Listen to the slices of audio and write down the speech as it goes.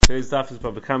Today's daf is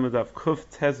Babakama daf Kuf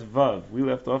Tes Vav. We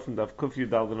left off in daf Kuf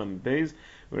Yudal Danam Beis.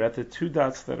 We're at the two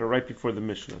dots that are right before the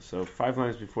Mishnah. So 5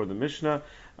 lines before the Mishnah,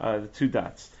 the two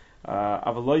dots. So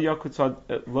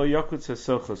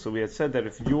we had said that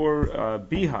if your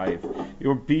beehive,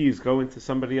 your bees go into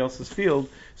somebody else's field,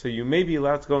 so you may be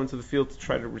allowed to go into the field to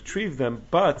try to retrieve them,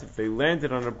 but if they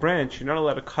landed on a branch, you're not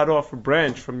allowed to cut off a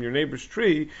branch from your neighbor's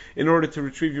tree in order to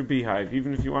retrieve your beehive.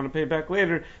 Even if you want to pay back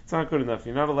later, it's not good enough.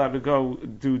 You're not allowed to go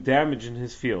do damage in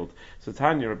his field. So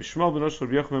Tanya, Rabbi Shmuel ben Oshel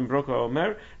Rabbi Yochanan ben Broka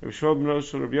Omer, Rabbi Shmuel ben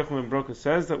Oshel Rabbi Yochanan ben Broka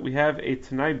says that we have a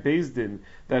Tanai Beis Din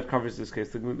that covers this case.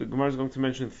 The Gemara is going to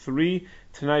mention 3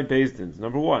 Tanai Beis Dins.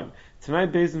 Number 1, Tanai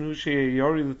Beis Din hu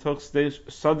sheyori l'toch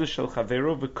sada shel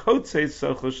chavero v'kotzei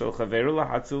socho shel chavero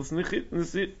lahatzil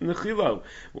nechilo.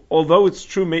 Although it's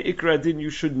true, me'ikra din, you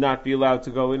should not be allowed to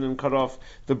go in and cut off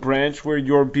the branch where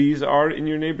your bees are in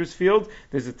your neighbor's field.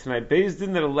 There's a Tanai Beis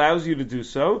Din that allows you to do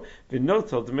so.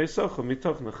 V'notel d'mei socho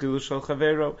mitoch nechilo shel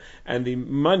chavero, and the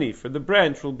money for the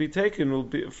branch will be taken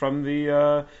from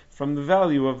the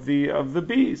value of the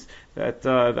bees. That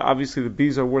obviously the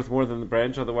bees are worth more than the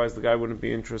branch, otherwise the guy wouldn't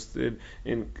be interested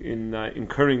in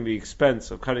incurring the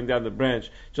expense of cutting down the branch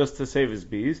just to save his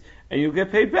bees, and you'll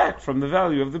get paid back from the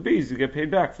value of the bees. You get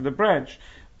paid back for the branch.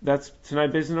 That's Tanai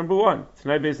Beis Din number 1.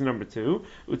 Tanai Beis Din number 2,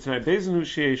 Utanai Beis Din hu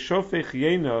shei shofech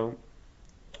yeno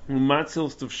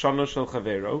umatzil tuvshano shel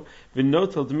chavero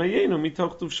v'notel d'meyeno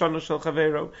mitoch tuvshano shel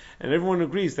chavero. And everyone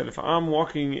agrees that if I'm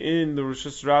walking in the Rosh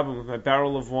Hashanah with my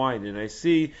barrel of wine and I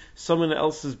see someone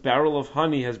else's barrel of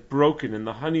honey has broken and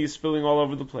the honey is spilling all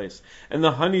over the place, and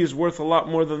the honey is worth a lot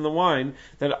more than the wine,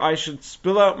 that I should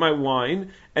spill out my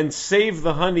wine and save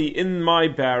the honey in my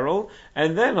barrel,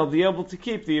 and then I'll be able to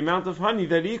keep the amount of honey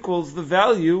that equals the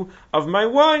value of my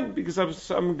wine, because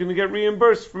I'm going to get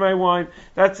reimbursed for my wine.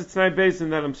 That's a Tanai Beis Din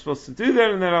that I'm supposed to do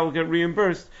that, and that I'll get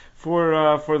reimbursed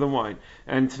for the wine.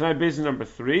 And Tanai Beis Din number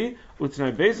 3,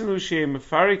 Utanai Beis Din hu shei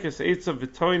mefarik es eitzav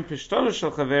v'toin pishtano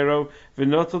shel chavero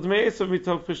v'notel d'mei eitzav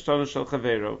mitoch pishtano shel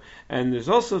chavero. And there's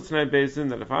also Tanai Beis Din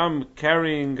that if I'm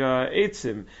carrying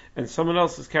eitzim and someone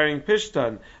else is carrying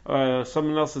pishtan,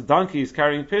 someone else's donkey is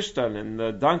carrying pishtan, and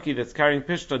the donkey that's carrying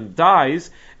pishtan dies,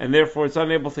 and therefore it's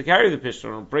unable to carry the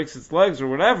pishtan or breaks its legs or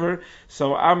whatever,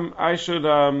 so I should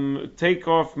take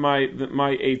off my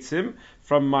eitzim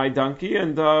from my donkey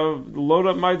and load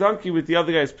up my donkey with the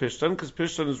other guy's pishtan, because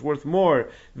pishtan is worth more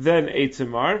than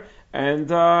eitzim are,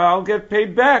 and I'll get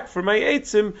paid back for my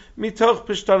eitzim mitoch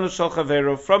pishtano shel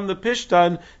chavero, from the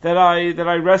pishtan that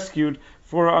I rescued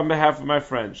on behalf of my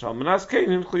friend. These are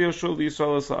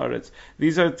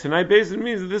Tanai Beis Din,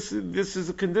 means this is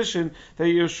a condition that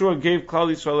Yeshua gave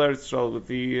Klal Yisrael Eretz Yisrael, with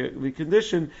the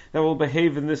condition that will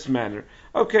behave in this manner.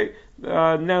 Okay,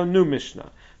 now new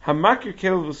Mishnah. Hamakir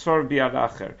kelev v'svar biyad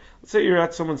acher. Let's say you're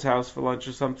at someone's house for lunch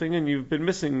or something, and you've been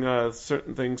missing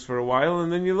certain things for a while,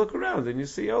 and then you look around and you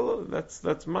see, oh,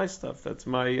 that's my stuff. That's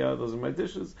my those are my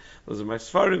dishes. Those are my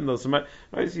svarim. Those are my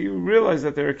right. So you realize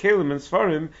that there are kelim and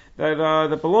svarim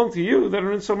that belong to you that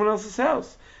are in someone else's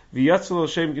house. And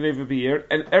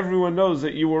everyone knows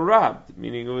that you were robbed,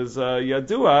 meaning it was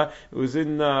Yadua, it was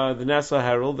in the Nassau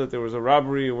Herald that there was a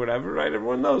robbery or whatever, right?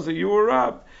 Everyone knows that you were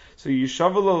robbed. So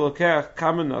Yishavalo Lokeach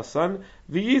Kamanasan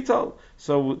V'yital.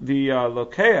 So the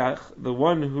Lokeach, the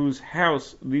one whose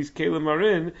house these kelim are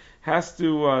in, has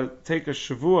to take a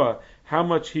shavua how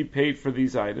much he paid for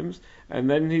these items, and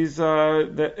then he's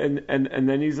allowed to.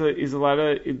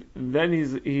 Then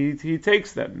he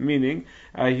takes them, meaning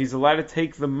he's allowed to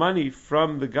take the money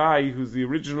from the guy who's the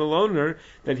original owner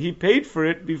that he paid for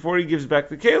it before he gives back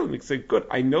the kelim. He can say, "Good,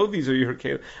 I know these are your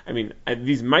kelim. I mean,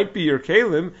 these might be your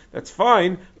kelim. That's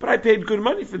fine, but I paid good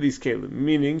money for these kelim."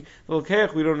 Meaning,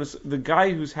 the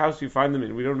guy whose house you find them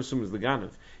in, we don't assume is the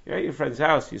ganav. You're at your friend's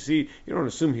house. You don't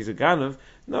assume he's a ganav.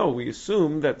 No, we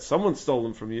assume that someone stole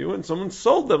them from you and someone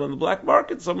sold them on the black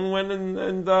market. Someone went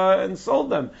and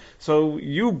sold them. So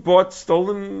you bought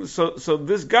stolen. So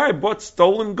this guy bought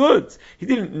stolen goods. He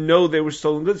didn't know they were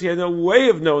stolen goods. He had no way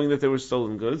of knowing that they were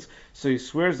stolen goods. So he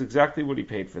swears exactly what he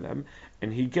paid for them,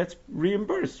 and he gets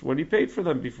reimbursed what he paid for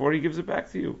them before he gives it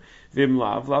back to you. Vim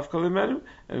lav kalimenu,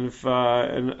 and if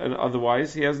and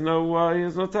otherwise he has no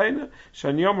taina.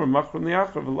 Shanyomer machron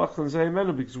liachar v'lachan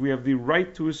zayimenu, because we have the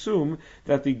right to assume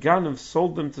that the ganav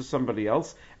sold them to somebody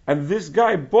else, and this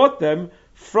guy bought them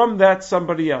from that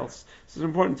somebody else. This is an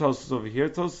important Tosfos over here.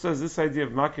 Tosfos says this idea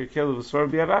of makir kelev v'svar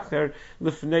biyad acher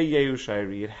lifnei yeush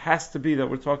ayri. It has to be that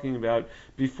we're talking about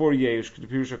before yeush,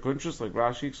 k'depirush hakuntrus, like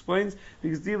Rashi explains,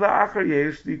 because dila acher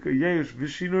yeush dika yeush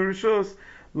v'shinu rishos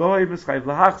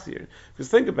Because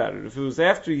think about it, if it was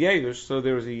after Yeush, so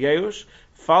there was a Yeush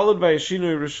followed by a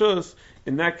Shinui Rishus,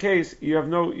 in that case you're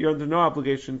under no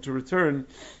obligation to return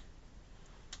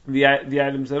the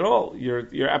items at all.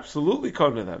 You're absolutely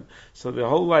kona them. So the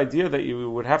whole idea that you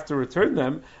would have to return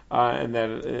them,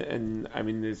 and I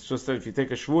mean it's just that if you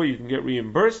take a shvur you can get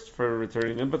reimbursed for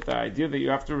returning them, but the idea that you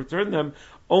have to return them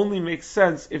only makes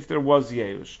sense if there was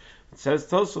Yeush. It says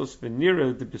Tosos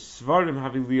v'nira de b'svarim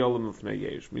havi liolam l'fnei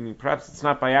Yeush, meaning perhaps it's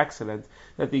not by accident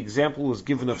that the example was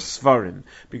given of svarim,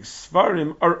 because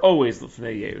svarim are always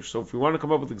l'fnei Yeush. So if we want to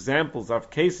come up with examples of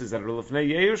cases that are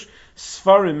l'fnei Yeush,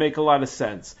 svarim make a lot of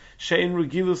sense. Shein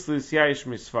regilus l'isyayish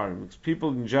misvarim, because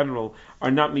people in general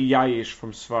are not miyayish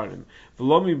from svarim.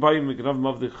 V'lo mibayim migrav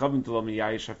mavdei chavim to lo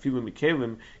miyayish afilu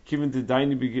mikelim kiven de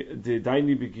daini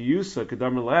b'giyusa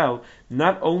kedam elel.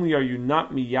 Not only are you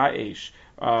not miyayish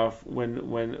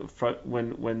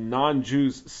when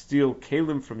non-Jews steal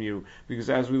kalim from you, because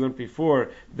as we learned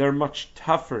before, they're much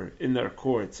tougher in their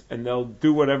courts, and they'll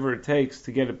do whatever it takes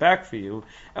to get it back for you.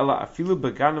 Ela afilu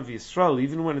beganav Yisrael,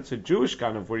 even when it's a Jewish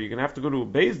ganav, where you're going to have to go to a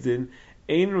Beis Din,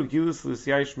 ein regilus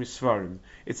l'syayish misvarim.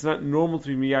 It's not normal to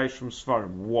be miyayish from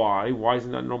svarim. Why? Why is it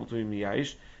not normal to be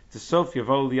miyayish? To sof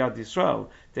yavol liyad Yisrael.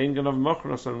 Dein ganav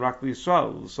mochros on rak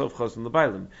Yisrael. Sof chos in the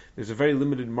bailim. There's a very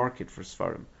limited market for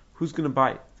svarim. Who's going to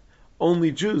buy it?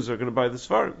 Only Jews are going to buy the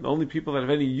svarim. The only people that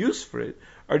have any use for it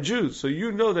are Jews. So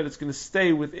you know that it's going to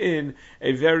stay within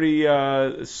a very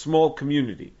small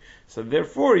community. So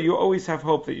therefore, you always have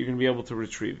hope that you're going to be able to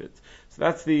retrieve it. So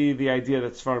that's the idea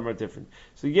that svarim are different.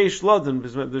 So yesh laden, the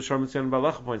Sharmitzion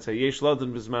Balach points out, yesh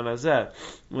laden bizman hazeh,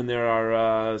 when there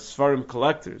are svarim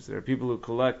collectors, there are people who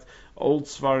collect old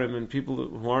svarim and people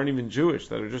who aren't even Jewish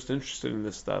that are just interested in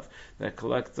this stuff, that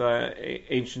collect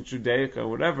ancient Judaic or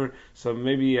whatever. So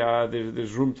maybe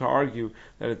there's room to argue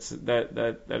that it's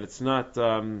it's not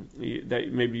that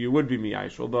maybe you would be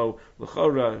miyayish. Although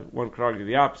l'chora one could argue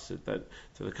the opposite, that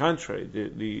to the contrary,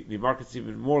 the market's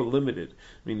even more limited. I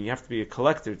mean, you have to be a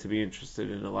collector to be interested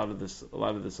in a lot of this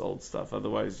old stuff.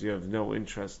 Otherwise, you have no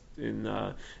interest in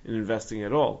investing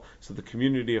at all. So the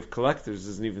community of collectors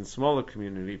is an even smaller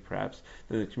community, perhaps,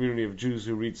 than the community of Jews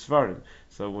who read Svarim.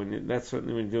 So that's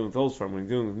certainly when you're dealing with old Svarim. When you're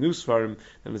dealing with new Svarim,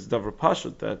 then it's Davar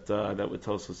Pashut that what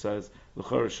Tosfos says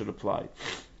l'chora should apply.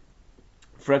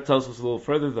 Fred tells us a little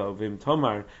further though. Vim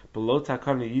Tomar below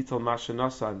takana yital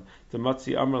mashanasan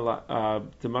dematzi amar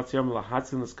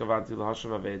lahatzin l'skavanti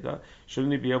lahashav aveda.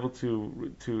 Shouldn't he be able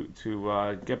to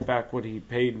get back what he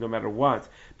paid no matter what?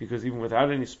 Because even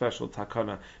without any special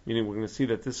takana, meaning we're going to see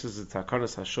that this is a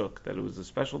takanas hashuk, that it was a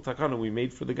special takana we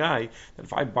made for the guy. That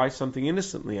if I buy something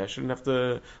innocently, I shouldn't have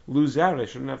to lose out. I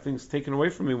shouldn't have things taken away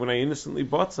from me when I innocently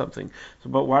bought something.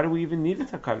 So, but why do we even need a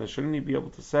takana? Shouldn't he be able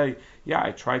to say, yeah,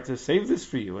 I tried to save this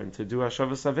for you and to do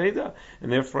hashavas aveda,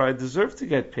 and therefore I deserve to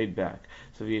get paid back.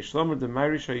 So we'll get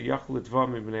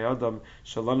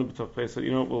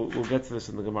to this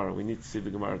in the Gemara. We need to see the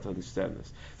Gemara to understand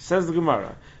this. Says the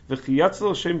Gemara, why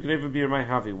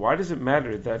does it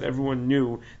matter that everyone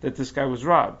knew that this guy was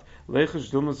robbed? Why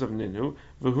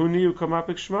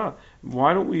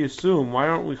don't we assume, why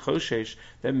aren't we choshesh,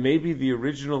 that maybe the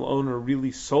original owner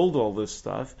really sold all this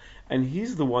stuff, and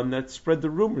he's the one that spread the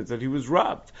rumor that he was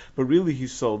robbed, but really he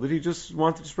sold it. He just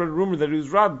wanted to spread a rumor that he was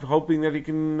robbed, hoping that he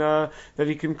can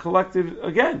collect it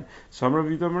again. So now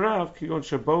you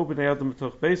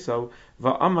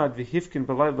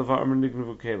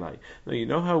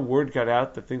know how word got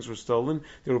out that things were stolen?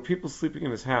 There were people sleeping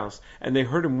in his house, and they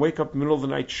heard him wake up in the middle of the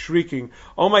night shrieking,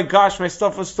 "Oh my gosh, my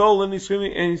stuff was stolen!" He's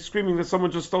screaming that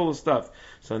someone just stole his stuff.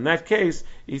 So in that case,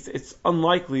 it's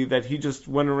unlikely that he just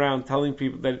went around telling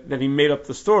people that he made up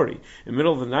the story. In the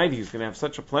middle of the night, he's going to have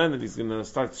such a plan that he's going to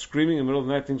start screaming in the middle of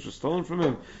the night things were stolen from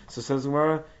him. So says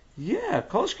Gemara, yeah,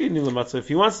 if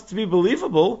he wants it to be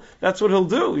believable, that's what he'll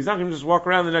do. He's not going to just walk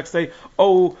around the next day,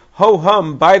 oh,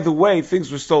 ho-hum, by the way,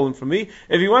 things were stolen from me.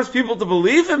 If he wants people to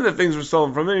believe him that things were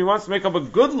stolen from him, he wants to make up a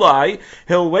good lie,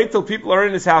 he'll wait till people are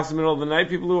in his house in the middle of the night,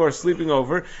 people who are sleeping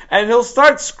over, and he'll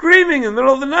start screaming in the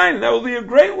middle of the night, and that will be a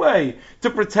great way to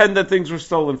pretend that things were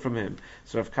stolen from him.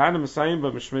 So Rav Kahana Masayim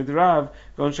ba Mishmei Rav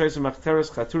gon shayis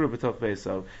machteres chatura b'toch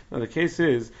beisav. Now the case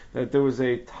is that there was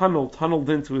a tunneled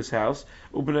into his house.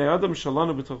 Uben adam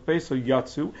shalanu b'toch beso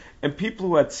yatsu, and people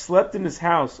who had slept in his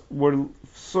house were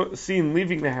seen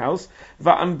leaving the house.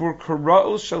 Va'anbur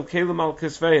kara'os shel kelim al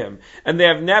kisveim, and they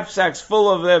have knapsacks full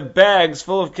of their bags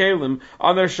full of kelim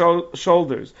on their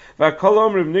shoulders. Va'kol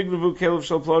omrim nignavu kelim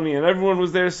shel ploni, and everyone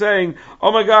was there saying,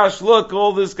 "Oh my gosh, look,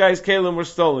 all this guy's kelim were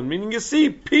stolen." Meaning, you see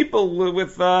people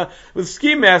with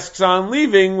ski masks on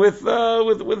leaving with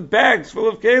bags full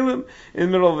of kelim in the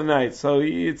middle of the night. So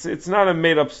it's not a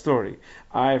made up story.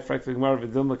 Yeah,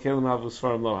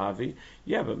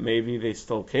 but maybe they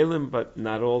stole kelim, but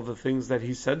not all the things that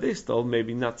he said they stole.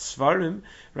 Maybe not svarim,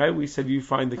 right? We said you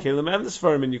find the kelim and the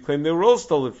svarim, and you claim they were all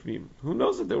stolen from you. Who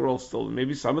knows that they were all stolen?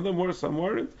 Maybe some of them were, some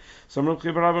weren't. Not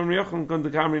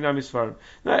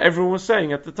everyone was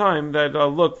saying at the time that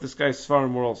look, this guy's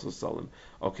svarim were also stolen.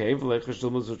 Okay, maybe they stole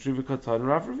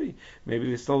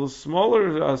the smaller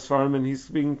svarim, and he's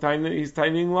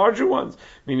tinying larger ones,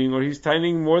 meaning, or he's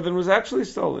tinying more than was actually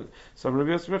stolen. So now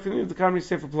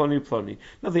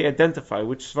they identify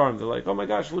which svarim. They're like, oh my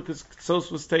gosh, look, his sos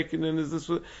was taken, and is this?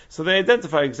 So they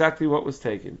identify exactly what was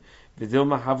taken. But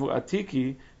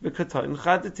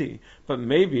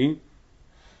maybe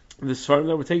the Sfarim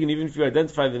that were taken, even if you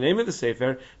identify the name of the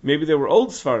Sefer, maybe they were old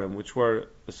Sfarim, which were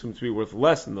assumed to be worth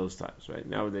less in those times, right?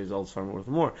 Nowadays, old Sfarim are worth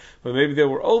more. But maybe they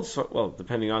were old, well,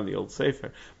 depending on the old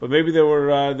Sefer. But maybe they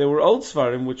were old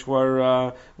Sfarim, which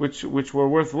were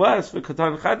worth less for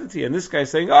Katan Chadati. And this guy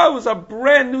saying, oh, it was a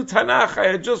brand new Tanakh, I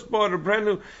had just bought a brand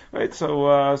new, right?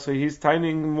 So he's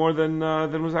tining more than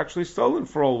was actually stolen,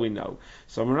 for all we know.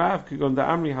 So Marav Kigon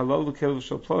Amri Halol Kelev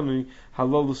Shel Ploni,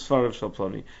 Halol Sfarav Shel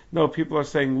Ploni. No, people are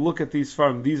saying, look at these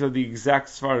Sfarim. These are the exact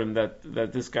Sfarim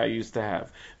that this guy used to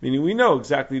have. Meaning, we know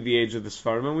exactly the age of the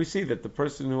Sfarim, and we see that the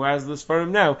person who has the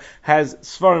Sfarim now has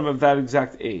Sfarim of that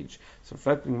exact age. So,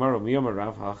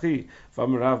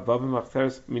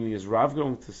 meaning, is Rav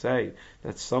going to say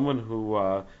that someone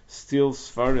who steals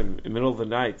Sfarim in the middle of the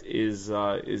night is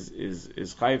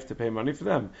chayiv to pay money for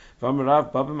them?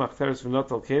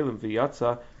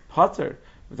 Pater.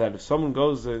 That if someone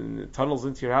goes and tunnels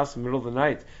into your house in the middle of the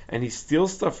night and he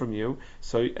steals stuff from you,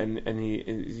 so he's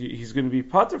going to be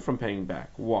pater from paying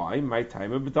back. Why? My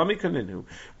time of b'dami kaninu,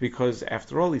 because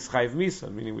after all he's chayiv misa.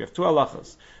 Meaning we have two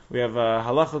halachas. We have a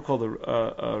halacha called a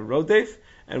rodef,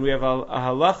 and we have a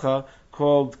halacha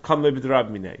called kamle b'drab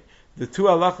minei. The two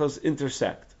halachas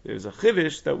intersect. There's a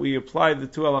chiddush that we apply the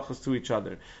two halachas to each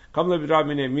other. Kamle b'drab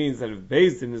minei means that if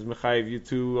Beis Din is mechayiv you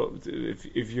to,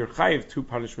 if you're chayiv two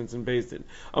punishments in Beis Din,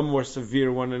 a more severe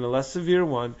one and a less severe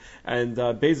one, and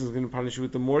Beis Din is going to punish you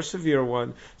with the more severe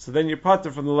one, so then you're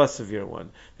pater from the less severe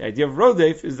one. The idea of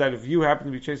rodef is that if you happen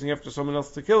to be chasing after someone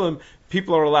else to kill him,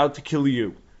 people are allowed to kill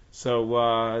you.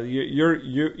 So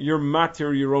you're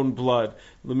matir your own blood,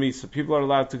 so people are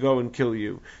allowed to go and kill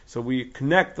you. So we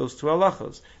connect those two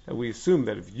halachas, that we assume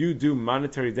that if you do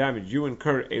monetary damage, you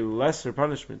incur a lesser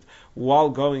punishment while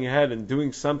going ahead and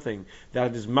doing something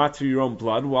that is matir your own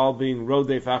blood, while being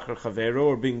rodef achar chavero,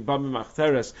 or being bamim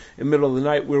achteres in the middle of the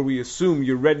night, where we assume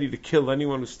you're ready to kill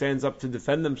anyone who stands up to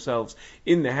defend themselves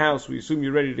in the house. We assume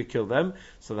you're ready to kill them.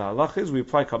 So the halach is we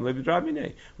apply kamle b'drab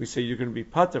minei. We say you're going to be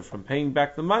pater from paying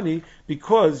back the money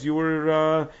because you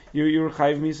were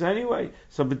chayiv misa anyway.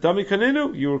 So b'dami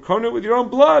kaninu, you were kona with your own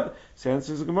blood. So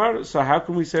answers the Gemara. So how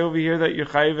can we say over here that you're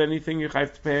chayiv anything? You're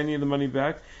chayiv to pay any of the money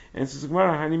back? Answers the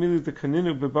Gemara. Hani milu the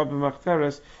kaninu b'bab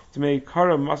b'machteres to make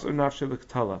kara masur nafshe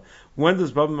l'ktala. When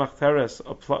does bab b'machteres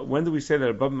apply? When do we say that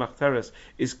a bab b'machteres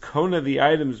is kona the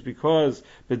items because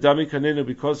b'dami kaninu,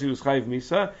 because he was chayiv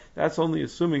misa? That's only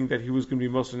assuming that he was going to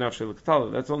be masur nafshe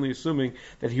l'ktala. That's only assuming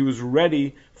that he was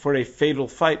ready for a fatal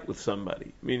fight with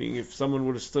somebody. Meaning, if someone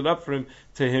would have stood up for him,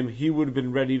 to him, he would have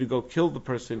been ready to go kill the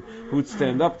person who would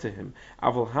stand up to him.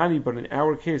 Avalhani, but in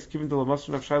our case, given the lamasr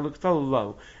nafshay l'ktala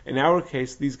low, in our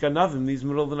case, these ganavim, these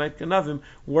middle of the night ganavim,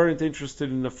 weren't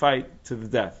interested in a fight to the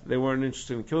death. They weren't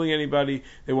interested in killing anybody.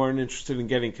 They weren't interested in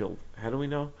getting killed. How do we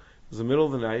know? It was the middle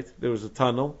of the night. There was a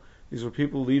tunnel. These were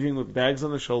people leaving with bags on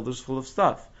their shoulders full of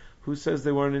stuff. Who says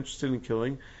they weren't interested in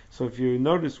killing? So if you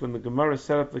notice, when the Gemara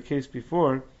set up the case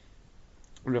before,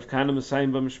 Rav Kana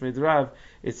Masayim B'Mishmei Rav,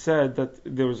 it said that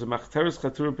there was a machteres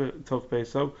chatur b'toch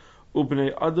beso,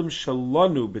 ubnei adam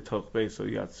shalanu b'toch beso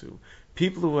yatsu.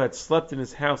 People who had slept in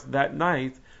his house that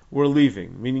night were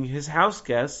leaving, meaning his house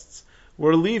guests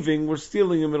were leaving, were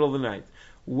stealing in the middle of the night.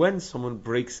 When someone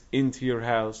breaks into your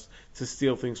house to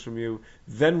steal things from you,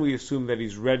 then we assume that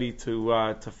he's ready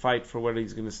to fight for what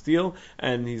he's going to steal,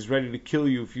 and he's ready to kill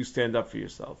you if you stand up for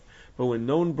yourself. But when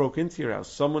no one broke into your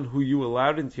house, someone who you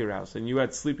allowed into your house and you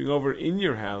had sleeping over in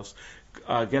your house,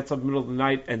 gets up in the middle of the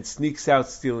night and sneaks out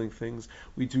stealing things,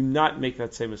 we do not make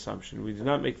that same assumption. We do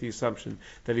not make the assumption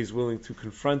that he's willing to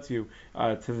confront you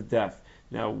to the death.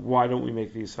 Now, why don't we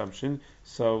make the assumption?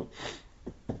 So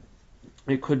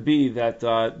it could be that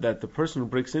that the person who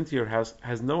breaks into your house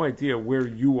has no idea where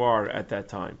you are at that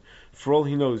time. For all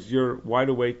he knows, you're wide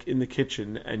awake in the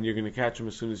kitchen and you're going to catch him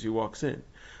as soon as he walks in.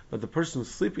 But the person who's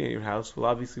sleeping at your house will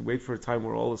obviously wait for a time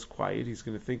where all is quiet. He's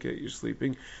going to think that you're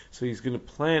sleeping, so he's going to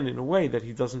plan in a way that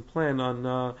he doesn't plan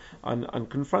on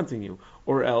confronting you.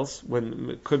 Or else,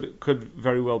 when could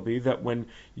very well be that when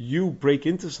you break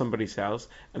into somebody's house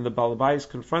and the balabais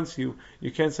confronts you,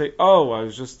 you can't say, "Oh, I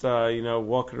was just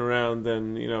walking around,"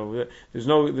 and there's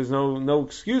no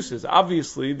excuses.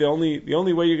 Obviously, the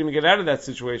only way you're going to get out of that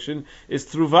situation is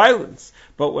through violence.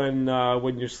 But when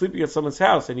you're sleeping at someone's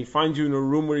house and he finds you in a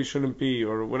room where you shouldn't be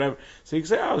or whatever, so you can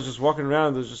say, "I was just walking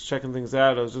around, I was just checking things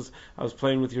out, I was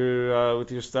playing with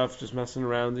your stuff, just messing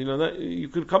around." That you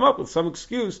could come up with some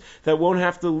excuse that won't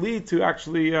have to lead to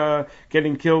actually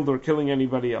getting killed or killing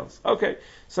anybody else. Okay,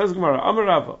 says Gemara, Amar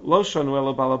Rava, Lo shanu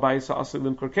ela balabais ha'aseh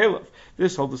limkor kelev.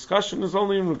 This whole discussion is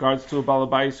only in regards to a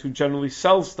balabais who generally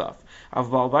sells stuff. But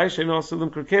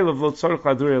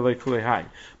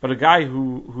a guy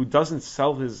who doesn't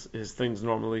sell his things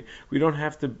normally, we don't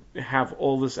have to have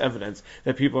all this evidence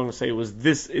that people are going to say it was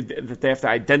this, that they have to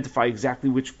identify exactly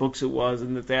which books it was,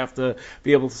 and that they have to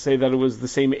be able to say that it was the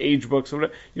same age books or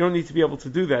whatever. You don't need to be able to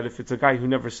do that if it's a guy who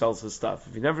never sells his stuff.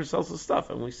 If he never sells his stuff,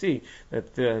 and we see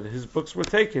that his books were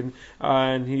taken,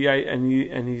 and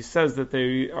he says that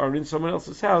they are in someone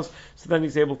else's house, so then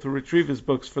he's able to retrieve his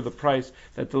books for the price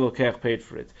that the lokech paid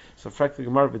for it. So, just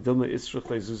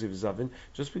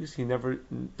because he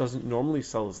doesn't normally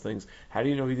sell his things, how do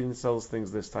you know he didn't sell his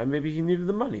things this time? Maybe he needed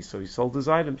the money, so he sold his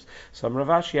items. So, now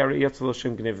you're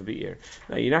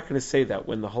not going to say that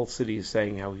when the whole city is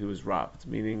saying how he was robbed,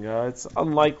 meaning it's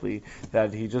unlikely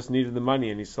that he just needed the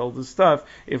money and he sold his stuff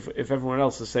if everyone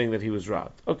else is saying that he was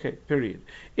robbed. Okay, period.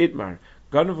 Itmar.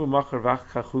 So now,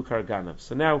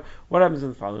 what happens in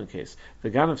the following case? The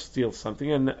Ganav steals something,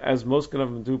 and as most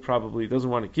Ganavim do, probably doesn't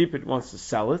want to keep it, wants to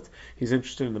sell it. He's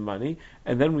interested in the money,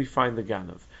 and then we find the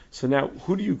Ganav. So now,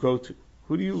 who do you go to?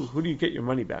 Who do you get your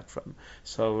money back from?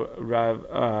 So Rav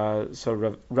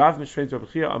Mishrei Rabbi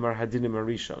Chia Amar Hadinim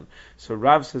Arishon. So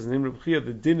Rav says in Rabbi Chia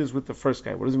the din is with the first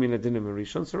guy. What does it mean Hadinim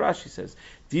Arishon? So Rashi says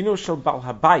Dino shel Bal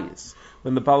Habayis.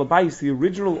 When the Balabais, the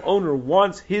original owner,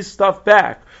 wants his stuff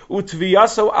back,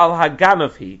 utviyaso al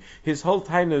haganavhi, his whole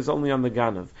taina is only on the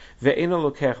ganav.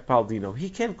 Ve'ena lokech pal dino. He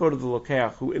can't go to the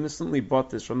lokech who innocently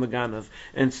bought this from the ganav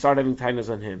and start having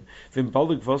tainas on him.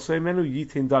 V'imbolik voseimenu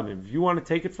yitin damim. If you want to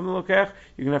take it from the lokech,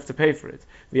 you're going to have to pay for it.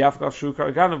 V'yafkal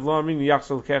shukar ganav lo amin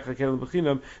yachsol lokech hakelim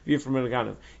b'chinam v'yifram el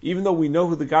ganav. Even though we know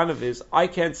who the ganav is, I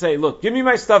can't say, look, give me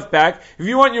my stuff back. If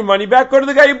you want your money back, go to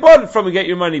the guy you bought it from and get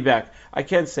your money back. I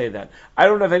can't say that. I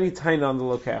don't have any taina on the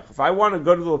lokech. If I want to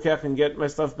go to the lokech and get my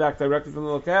stuff back directly from the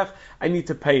lokech, I need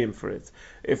to pay him for it.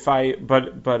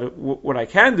 But what I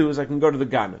can do is I can go to the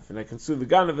ganav and I can sue the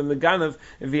ganav, and the ganav,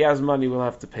 if he has money, will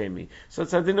have to pay me. So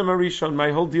it's Hadinim Arishon.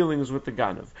 My whole dealing is with the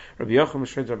ganav. Rabbi Yochanan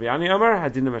Mishred Rabbi Ani Amar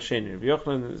Hadinim Hasheni. Rabbi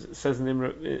Yochanan says in the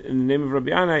name of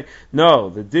Rabbi Ani, no,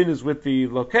 the din is with the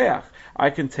lokeach. I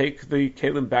can take the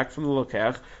kelim back from the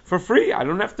lokeach for free. I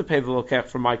don't have to pay the lokeach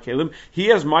for my kelim. He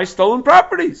has my stolen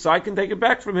property, so I can take it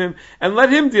back from him and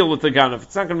let him deal with the ganav.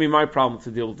 It's not going to be my problem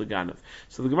to deal with the ganav.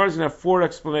 So the Gemara is going to have 4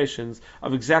 explanations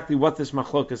of exactly what this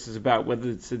machlokas is about, whether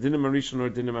it's a dinim arishon or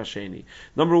dinim hasheni.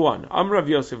 Number 1, Amr Rav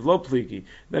Yosef lo pligi.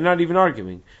 They're not even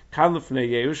arguing. Kan lefnei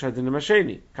yeush hadinim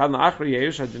hasheni. Kan la'achar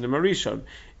yeush hadinim arishon.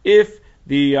 If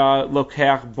the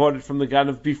lokeach bought it from the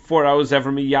ganav before I was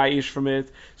ever miyayish from it,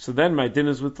 so then my din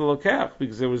is with the lokeach,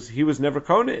 because he was never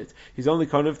kona it. He's only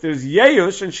kona if there's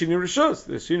yeyush and shini rishus.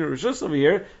 There's shini rishus over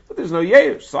here, but there's no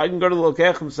yeyush, so I can go to the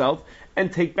lokeach himself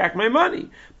and take back my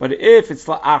money. But if it's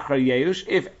la'achar yeyush,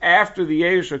 if after the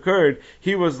yeyush occurred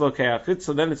he was lokeach it,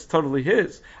 so then it's totally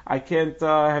his. I can't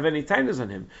have any tainas on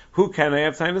him. Who can I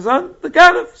have tainas on? The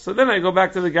ganav. So then I go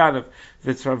back to the ganav.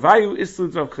 V'tzravayu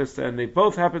islud Rav Chisda, and they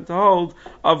both happen to hold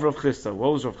of Rav Chisda.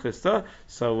 What was Rav Chisda?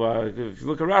 So if you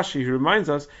look at Rashi, he reminds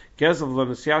us, Gezav lo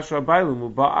nesyashu abaylim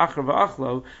uba achar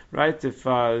v'achlo, right?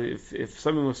 If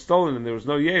something was stolen and there was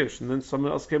no yeush, and then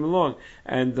someone else came along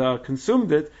and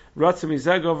consumed it, ratzim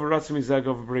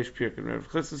izegov b'reish pirkin. Rav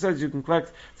Chisda says you can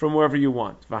collect from wherever you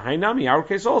want. V'hainami, our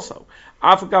case also.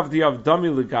 Afagav diyav dami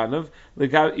leganav,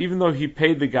 even though he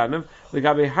paid the ganav,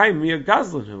 legabe haimi a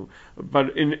gazlanhu.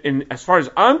 But in as far as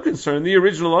I'm concerned, the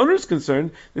original owner is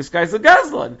concerned, this guy's a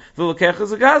gazlan. The lokech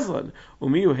is a gazlan. It's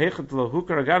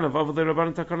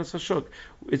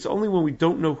only when we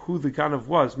don't know who the Ganav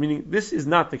was, meaning this is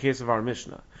not the case of our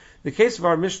Mishnah. The case of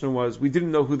our Mishnah was we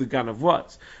didn't know who the Ganav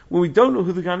was. When we don't know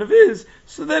who the Ganav is,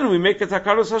 so then we make a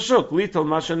Takanos Hashuk, Lital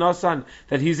Masha Nasan,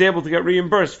 that he's able to get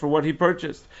reimbursed for what he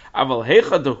purchased. Aval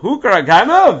Hecha Dehukar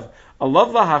Ganav.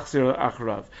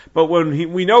 But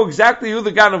when we know exactly who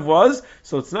the Ganav was,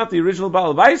 so it's not the original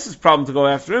Baal Bayis' problem to go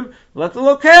after him. Let the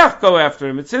Lokeach go after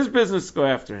him. It's his business to go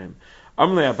after him.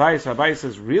 Amle Abayis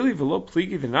says, really, v'lo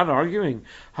pligi, they're not arguing.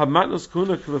 Hamatnos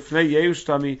Kuhuna klefnei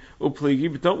Yeushtami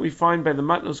upligi, but don't we find by the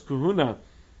Matnos Kuhuna,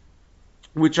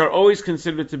 which are always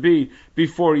considered to be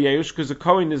before Yeush, because a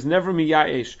Kohen is never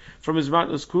miyayesh from his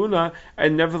matnos kuna,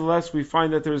 and nevertheless we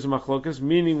find that there is a machlokas,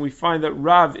 meaning we find that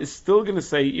Rav is still going to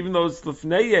say, even though it's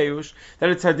lefnei Yeush, that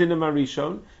it's hadinam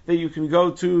arishon, that you can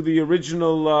go to the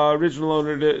original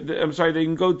owner, that you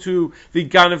can go to the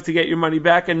Ganav to get your money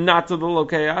back, and not to the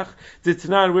Lokeach.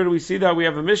 D'Tanan, where do we see that? We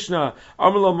have a Mishnah,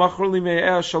 Amalo machor li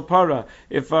me'eh shalpara.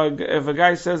 If a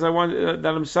guy says, I want that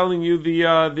I'm selling you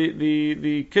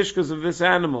the kishkas of this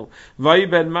animal,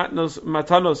 Vayiben matnos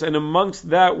matanos, and amongst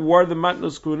that were the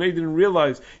matnos kuna. You didn't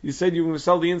realize you said you were going to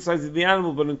sell the insides of the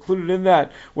animal, but included in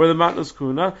that were the matnos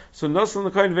kuna. So nosan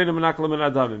l'kohen ve'ena menaklam and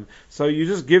adamim. So you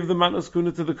just give the matnos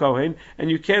kuna to the kohen,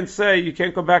 and you can't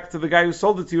go back to the guy who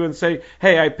sold it to you and say,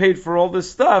 hey, I paid for all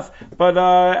this stuff, but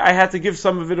I had to give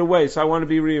some of it away, so I want to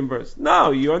be reimbursed.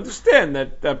 No, you understand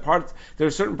that there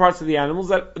are certain parts of the animals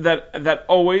that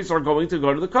always are going to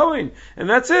go to the kohen, and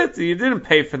that's it. You didn't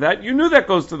pay for that. You knew that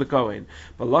goes to the kohen.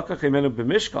 But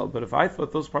if I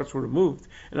thought those parts were removed,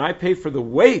 and I paid for the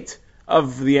weight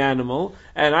of the animal,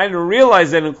 and I didn't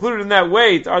realize that included in that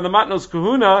weight are the matnos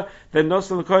kahuna, then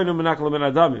nosan l'kohenu menaklam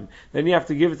and adamim. Then you have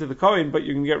to give it to the kohen, but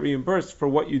you can get reimbursed for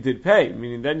what you did pay.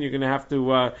 Meaning, then you're going to have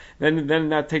to. Then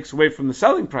that takes away from the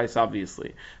selling price,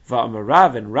 obviously.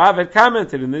 Va'amarav, and Rav had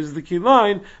commented, and this is the key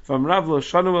line. Va'amarav lo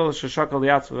shanu el sheshakal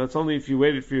yatzva. That's only if you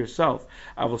waited for yourself.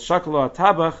 Avol shakalo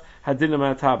atabach hadinam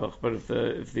atabach. But if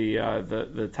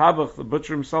the tabach, the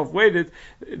butcher himself, waited,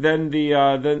 then the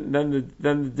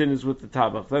din is with the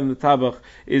tabach. Then the tabach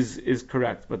is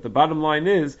correct. But the bottom line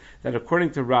is that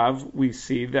according to Rav, we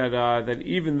see that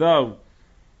even though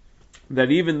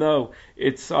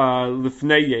it's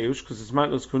lifnei Yeush, because it's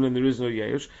matnos kuna and there is no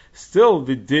Yeush, still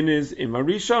the din is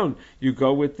imarishon. You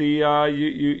go with the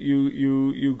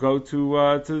you go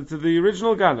to the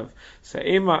original Ganav. So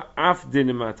ema af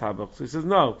dinim atabach. So he says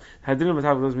no. Hadinim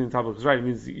atabach doesn't mean tabach is right. It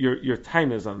means your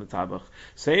taina is on the tabach.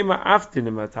 So ema af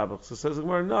dinim atabach. So says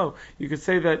well, no. You could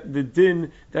say that the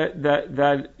din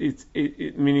that it's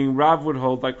meaning Rav would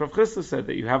hold, like Rav Chisda said,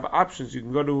 that you have options. You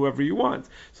can go to whoever you want.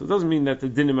 So it doesn't mean that the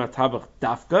dinim atabach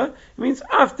dafka. It means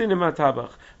af dinim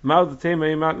atabach. Ma'od tema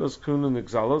matnos kuna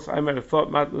nigzalos. I might have thought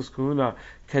matnos kuna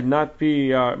cannot be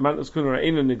matnos kuna are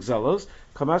ain't nigzalos.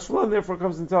 Kamash V'lan therefore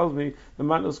comes and tells me the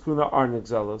matnos kuna are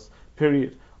nigzalos.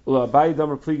 Period. Abaye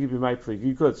damer pligi b'may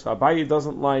pligi. Good. So Abaye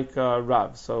doesn't like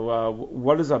Rav. So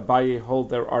what does Abaye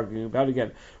hold they're arguing about?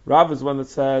 Again, Rav is one that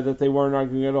said that they weren't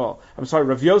arguing at all. I'm sorry,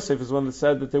 Rav Yosef is one that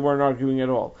said that they weren't arguing at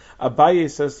all. Abaye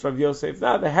says to Rav Yosef,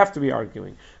 no, they have to be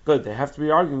arguing. Good, they have to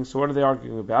be arguing. So what are they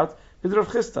arguing about? Bid Rav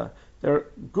Chisda. They're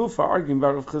Gufa arguing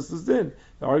about Rav Chisda's din.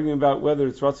 They're arguing about whether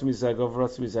it's Ratzim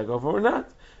Zegov or not.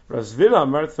 Razvila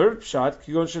Amar, third pshat,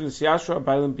 Kigon Shel Nisiyashu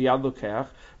Abaylim Biyad Lokeach,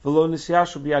 V'lo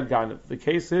Nisiyashu Biyad Ganav. The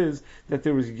case is that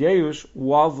there was Yeush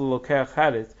while the Lokeach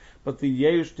had it, but the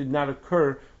Yeush did not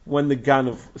occur when the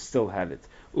Ganav still had it.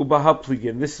 Ubaha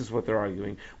Pligin, this is what they're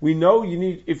arguing. We know you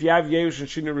need, if you have Yeush and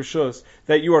Shina Rishus,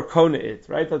 that you are Kona it,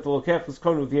 right? That the Lokeach is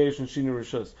Kona with Yeush and Shina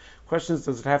Rishus. Question is,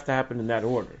 does it have to happen in that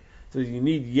order? Do you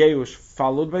need Yeush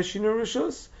followed by Shina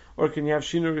Rishus, or can you have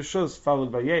Shina Rishus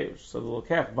followed by Yeush? So the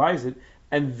Lokeach buys it,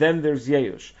 and then there's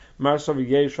Yeush. Marsav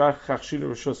Yeush Rachach Shina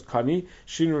Rishus Kani,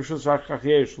 Shina Rishus Rachach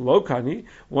Yeush Lo Kani.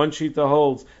 One Shita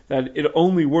holds that it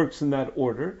only works in that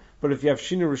order. But if you have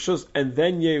Shina Rishus and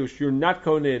then Yeush, you're not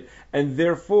Konid, and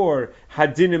therefore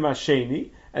Hadinim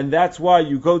Asheni, and that's why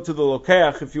you go to the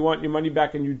Lokeach if you want your money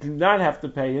back and you do not have to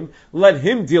pay him. Let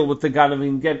him deal with the Ganav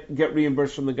and get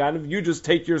reimbursed from the Ganav. You just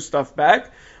take your stuff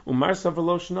back. Umar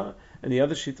Savaloshna. And the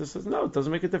other Shita says, no, it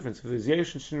doesn't make a difference. If there's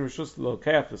Yesh and Shin Rishus, the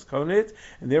Lokeach is Konit,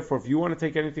 and therefore if you want to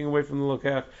take anything away from the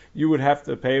Lokeach, you would have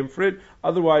to pay him for it.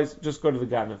 Otherwise, just go to the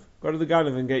Ganav. Go to the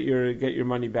Ganav and get your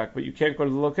money back. But you can't go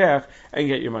to the Lokeach and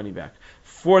get your money back.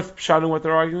 Fourth Pshat, what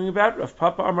they're arguing about, Rav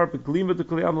Papa Amar Beglima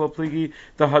Dukli Amlo Pligi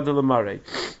Dahadalamare.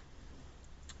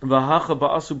 Everyone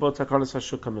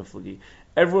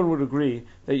would agree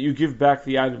that you give back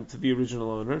the item to the original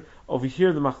owner. Over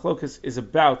here, the machlokas is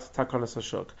about takanas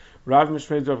hashuk. Rav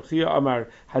Mishmei Rav Chia Amar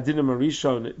Hadina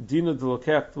Marishon Dina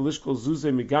Delokech Delishkol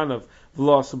Zuze Miganav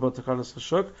V'lo Asubot takanas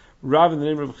hashuk. Rav in the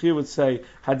name of Rav Chia would say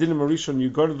Hadina Marishon.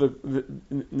 You go to the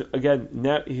again.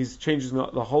 Now he's changing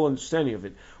the whole understanding of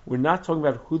it. We're not talking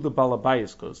about who the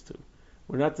balabayas goes to.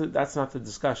 That's not the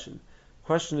discussion.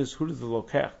 Question is, who does the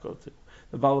lokech go to?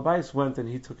 The balabais went and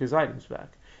he took his items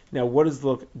back. Now, does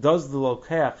the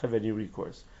lokech have any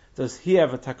recourse? Does he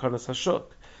have a takanas hashuk?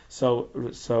 So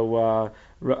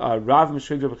Rav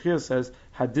Mishmei Rav Chia says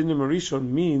Hadina Marishon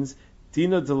means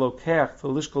Dina de lokech the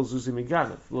lishkol zuzi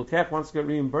miganav. The lokech wants to get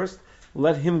reimbursed.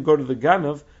 Let him go to the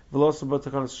ganav. But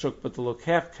the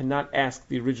lokech cannot ask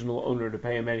the original owner to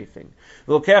pay him anything.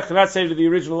 The lokech cannot say to the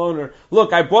original owner,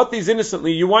 "Look, I bought these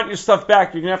innocently. You want your stuff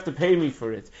back? You're going to have to pay me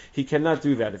for it." He cannot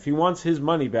do that. If he wants his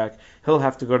money back, he'll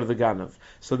have to go to the ganav.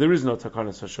 So there is no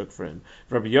takanas hashuk for him.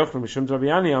 Rabbi Yochanan Mishum Rabbi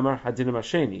Ani Amar Hadina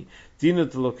Masheni Dina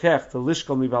the lokech the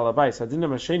lishkal mi balabais. Hadina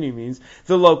Masheni means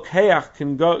the lokech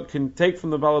can take from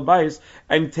the balabais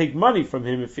and take money from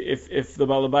him if the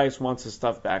balabais wants his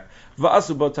stuff back.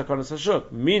 Va'asu bo takanas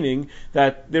hashuk, meaning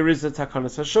that there is a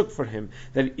takanas hashuk for him.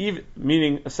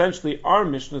 Meaning essentially our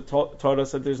Mishnah taught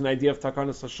us that there's an idea of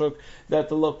takanas hashuk, that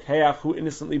the lokeach who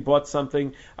innocently bought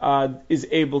something is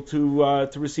able to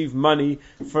receive money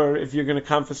for if you're going to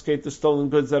confiscate the stolen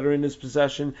goods that are in his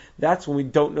possession. That's when we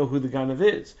don't know who the ganav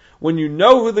is. When you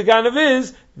know who the ganav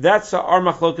is, that's our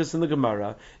machlokas in the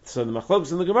Gemara. So the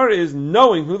machlokas in the Gemara is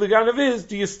knowing who the ganav is.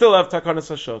 Do you still have takanas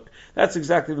hashuk? That's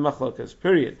exactly the machlokas.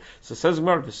 Period. So says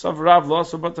Gemara, "V'sav Rav lo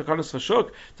aso about takanas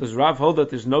hashuk." Does Rav hold that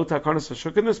there's no takanas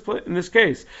hashuk in this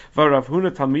case? V'Rav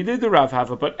Huna talmidei the Rav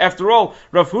hava. But after all,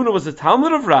 Rav Huna was a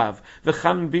talmid of Rav.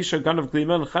 V'Chanan Bisha ganav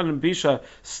glima, and Chanan Bisha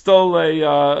stole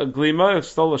a glima,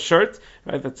 stole a shirt.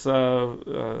 Right, that's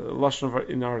lashon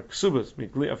in our ksubas.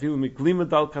 Afilu miglima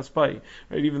dal kaspai.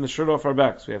 Right, even the shirt off our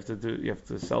backs, you have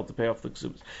to sell to pay off the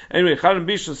ksubas. Anyway, Chanan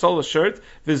Bisha sold a shirt.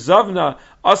 V'zavna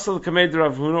asal kamed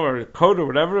Rav Huna, or a coat or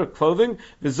whatever, clothing.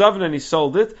 V'zavna, and he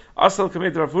sold it. Asal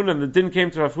kamed Rav Huna, and the din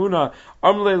came to Rav Huna.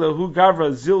 Amle lahu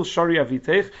gavra zil shari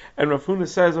avitech, and Rav Huna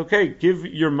says, okay, give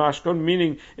your mashkon.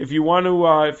 Meaning, if you want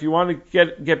to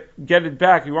get it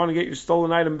back, you want to get your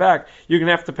stolen item back, you're going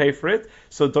to have to pay for it.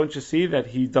 So don't you see that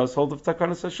he does hold of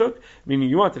takanas hashuk? Meaning,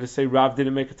 you wanted to say Rav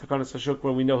didn't make a takanas hashuk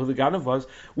when we know who the ganav was.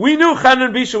 We knew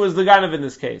Chanan Bisha was the ganav in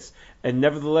this case, and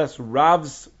nevertheless,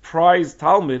 Rav's prized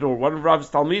talmid, or one of Rav's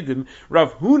talmidim,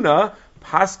 Rav Huna,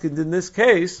 paskined in this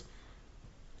case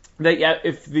that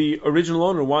if the original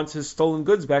owner wants his stolen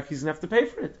goods back, he's going to have to pay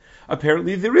for it.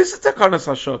 Apparently, there is a takanas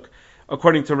hashuk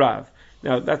according to Rav.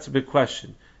 Now, that's a big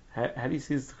question. How do you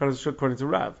see this takanas hashuk according to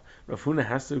Rav? Rav Huna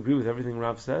has to agree with everything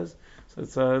Rav says.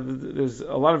 So there's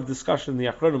a lot of discussion in the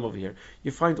Achronim over here.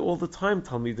 You find all the time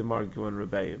Talmidim argue on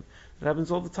Rebbeim. It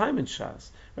happens all the time in Shas.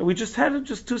 Right? We just had it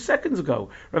just 2 seconds ago.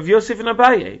 Rav Yosef and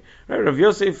Abaye. Right? Rav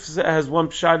Yosef has one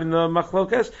pshat in the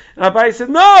Machlokes, and Abaye said,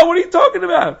 "No, what are you talking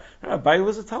about?" Right? Abaye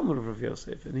was a Talmud of Rav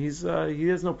Yosef, and he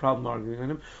has no problem arguing on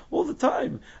him all the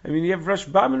time. I mean, you have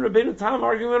Rashbam and Rabbeinu Tam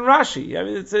arguing on Rashi. I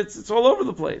mean, it's all over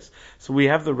the place. So we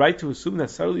have the right to assume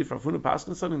necessarily if Rav Huna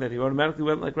passed something that he automatically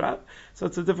went like Rav. So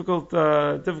it's a difficult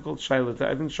shayla.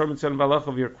 I think Sharman Tzon Balach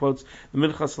over here quotes the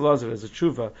Minchas Elazar as a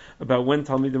tshuva about when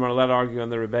Talmidim are allowed to argue on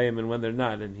the Rebbeim and when they're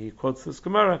not. And he quotes this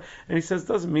Gemara, and he says,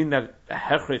 doesn't mean that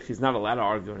Hechrich, he's not allowed to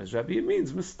argue on his Rebbe. It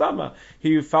means Mistama.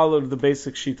 He followed the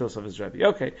basic shitos of his Rebbe.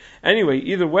 Okay. Anyway,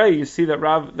 either way, you see that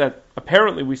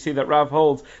apparently we see that Rav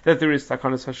holds that there is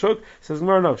takanas hashuk. Says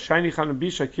Gemara, no. Shiny Chanan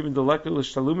Bisha kivin delekul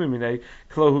l'shtalumi minei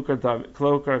klohukar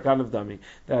ganav dami.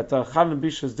 That Chanan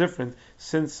Bisha is different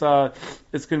since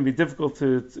it's going to be difficult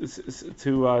to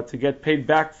get paid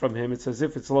back from him. It's as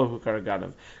if it's lohukar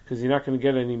ganav, because you're not going to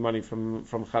get any money from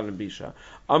Chanan Bisha.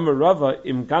 Amar Rava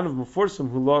im ganav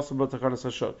muforsim who lost about takanas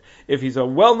hashuk. If he's a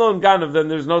well-known ganav, then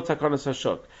there's no takanas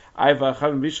hashuk. I've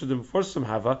Chanan Bisha dem forced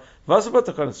hava about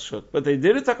takanas hashuk, but they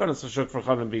did a takanas hashuk for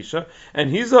Chanan Bisha, and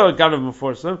he's a ganav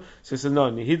meforsim. So he said,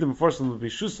 no, nihid meforsim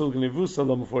b'shusel gnevusa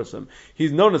lo meforsim.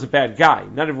 He's known as a bad guy.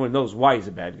 Not everyone knows why he's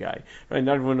a bad guy, right?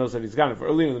 Not everyone knows that he's ganav.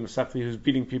 Earlier in the Masechta, he was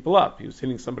beating people up. He was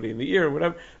hitting somebody in the ear, or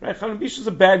whatever. Right? Chanan Bisha is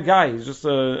a bad guy. He's just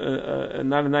not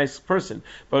a nice person.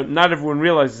 But not everyone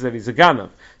realizes that he's a ganav.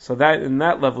 So that in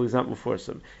that level, he's not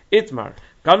meforsim. Itmar.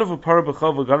 Ganav upar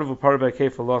b'chava, ganav upar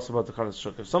b'kefa, loss about the takanas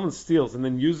hashuk. If someone steals and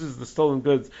then uses the stolen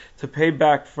goods to pay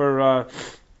back for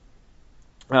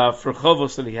for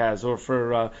chovos that he has, or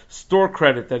for store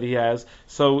credit that he has,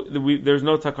 so there's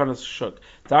no takanas shuk.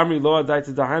 Damri lo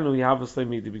adaita dahanu yahavas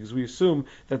leimidi, because we assume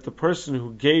that the person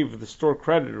who gave the store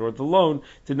credit or the loan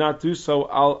did not do so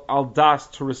al das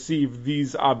to receive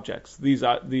these objects. These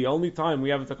the only time we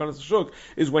have a takanas shuk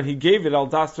is when he gave it al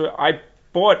das to. I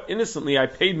bought innocently. I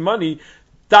paid money.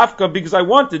 Dafka, because I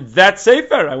wanted that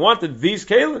sefer, I wanted these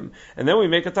kalim, and then we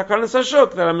make a takanas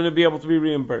hashuk that I'm going to be able to be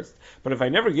reimbursed. But if I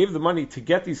never gave the money to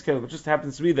get these kalim, it just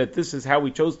happens to be that this is how we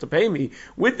chose to pay me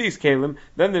with these kalim,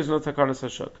 then there's no takanas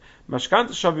hashuk.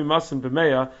 Mashkanta shavi masin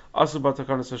b'meya asuba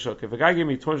takanas hashuk. If a guy gave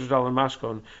me $200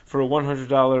 mashkon for a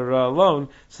 $100 loan,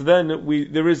 so then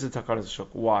there is a takanas hashuk.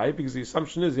 Why? Because the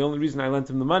assumption is the only reason I lent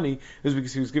him the money is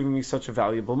because he was giving me such a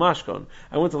valuable mashkon.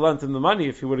 I wouldn't have lent him the money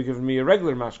if he would have given me a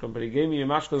regular mashkon, but he gave me a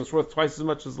mashkon that's worth twice as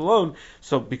much as the loan.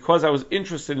 So because I was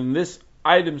interested in this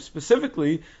item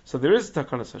specifically, so there is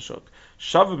takanas hashuk.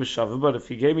 Shava b'shava, but if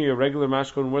he gave me a regular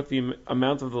mashkon worth the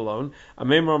amount of the loan,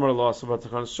 then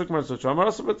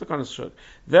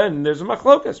there's a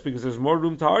machlokas, because there's more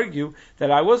room to argue that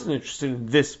I wasn't interested in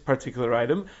this particular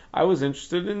item. I was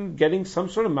interested in getting some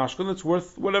sort of mashkon that's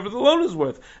worth whatever the loan is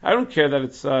worth. I don't care that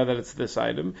it's this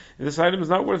item. This item is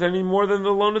not worth any more than the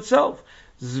loan itself.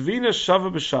 Zvina shava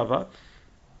b'shava.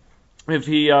 If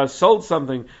he sold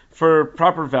something for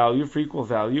proper value, for equal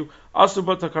value,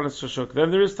 asuba takanas shuk,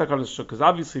 then there is takanas shuk, because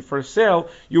obviously for a sale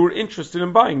you were interested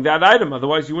in buying that item,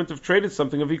 otherwise you wouldn't have traded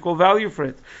something of equal value for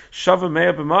it. Shava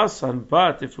meya b'masan,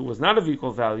 but if it was not of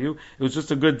equal value, it was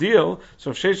just a good deal.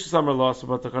 So if sheish samar lo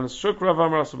asuba takanas shuk, Rav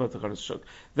Amar asuba takanas shuk.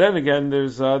 Then again,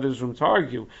 there's room to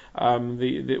argue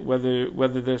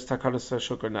whether there's takanas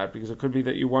shuk or not, because it could be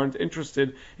that you weren't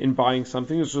interested in buying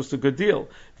something; it was just a good deal.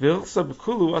 V'ilsa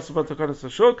b'kulu asuba takanas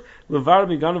shuk levar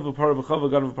miganav v'par b'chav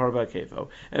v'ganav v'par b'kevo.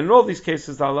 And in all these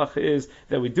cases, the halacha is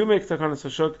that we do make takanas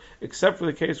hashuk, except for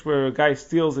the case where a guy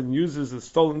steals and uses the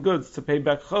stolen goods to pay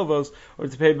back chovos, or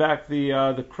to pay back the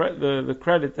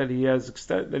credit that he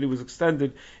was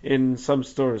extended in some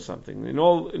store or something. In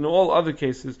all other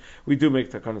cases, we do make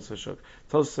takanas hashuk.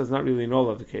 Tosfos says not really in all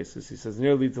other cases. He says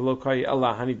nearly to lokai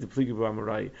Allah hani depligi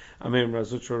b'amarai amem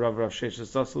razutra rav rav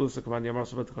sheshes dasalusa kaman yamar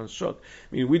sabat takanas hashuk.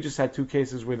 I mean, we just had two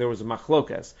cases where there was a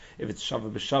machlokas. If it's shava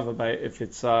b'shava if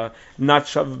it's not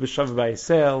shava b'shava by a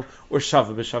sale, or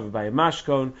shava b'shava by a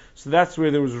mashkon. So that's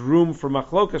where there was room for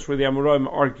machlokas, where the Amoraim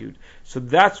argued. So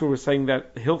that's where we're saying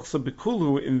that hilchsa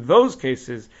b'kulhu in those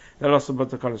cases that also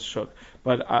b'takanas shuk.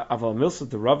 But aval milsa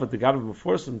the Rava the God of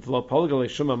Meforsim lo polgale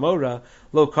shuma mora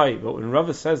lo kai. But when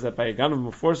Rava says that by a God of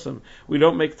Meforsim we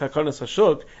don't make takanas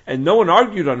hashuk, and no one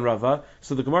argued on Rava,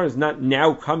 so the Gemara is not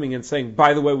now coming and saying,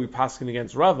 by the way, we paskin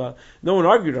against Rava. No one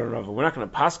argued on Rava. We're not going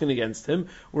to paskin against him.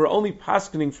 We're only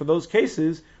paskining for those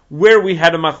cases where we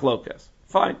had a machlokas.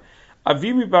 Fine.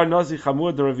 Avimi bar Nazi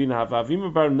chamur de Ravina Hava.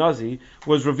 Avimi bar Nazi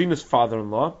was Ravina's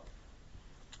father-in-law.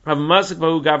 A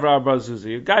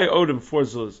guy owed him 4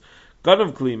 zuz. God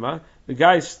of Glima, the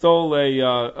guy stole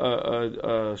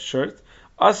a shirt.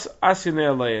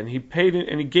 And he paid it,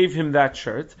 and he gave him that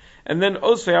shirt. And then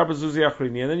and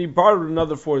then he borrowed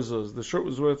another 4 zuz. The shirt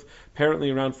was worth apparently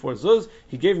around 4 zuz.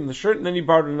 He gave him the shirt, and then he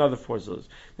borrowed another 4 zuz.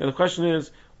 Now the question is,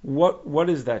 what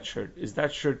is that shirt? Is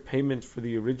that shirt payment for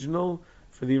the original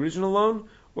loan,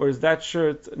 or is that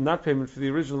shirt not payment for the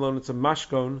original loan? It's a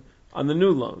mashkon on the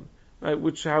new loan, right?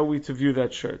 How are we to view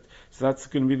that shirt? So that's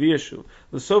going to be the issue.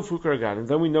 L'sof hukar ganav.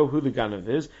 Then we know who the ganav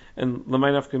is, and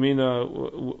l'may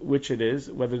nafkamina which it is,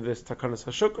 whether there's takanas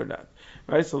hashuk or not,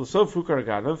 right? So l'sof hukar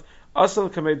ganav. Asal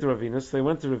kamei to Ravina. So they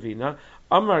went to Ravina.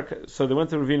 So they went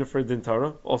to Ravina for a din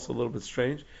Torah. Also a little bit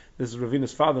strange. This is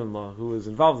Ravina's father-in-law who was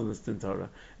involved in this din Torah,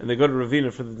 and they go to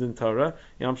Ravina for the din Torah.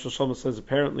 Yam Shel Shlomo says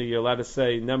apparently you're allowed to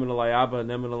say Neman Alai Abba,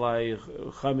 Neman Alai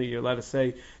Chami. You're allowed to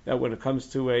say that when it comes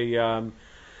to a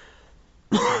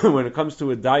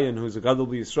dayan who's a gadol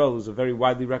b'Yisrael, who's a very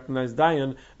widely recognized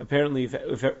dayan, apparently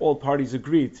if all parties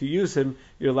agree to use him,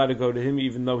 you're allowed to go to him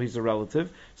even though he's a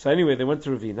relative. So anyway, they went to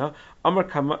Ravina. Amar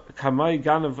kamai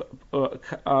ganav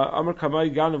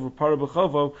upara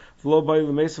b'chovo v'lo bay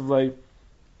l'mesav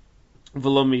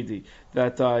Velomidi,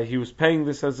 that he was paying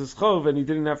this as his chov, and he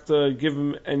didn't have to give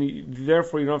him any.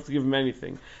 Therefore, you don't have to give him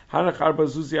anything. Hanach arba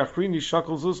zuzi achrini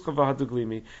shakol zuz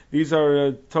kavahaduglimi. These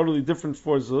are totally different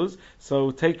 4 zuz.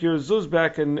 So take your zuz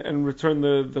back and return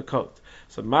the coat.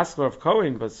 So Maskler of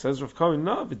Kohen, but says Rav Kohen,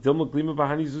 no, v'dilma glima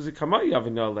bahani zuzi kamai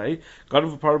yavinale,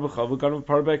 ganav par b'chava, ganav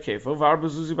par b'kefo, v'arba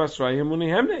zuzi basrayim muni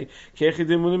hemne,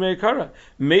 kechidim muni meikara.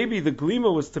 Maybe the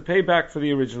glima was to pay back for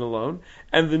the original loan,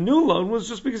 and the new loan was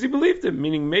just because he believed him.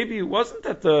 Meaning, maybe it wasn't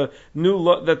that the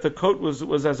that the coat was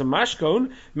as a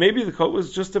mashkon. Maybe the coat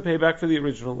was just to pay back for the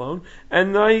original loan,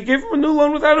 and he gave him a new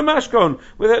loan without a mashkon.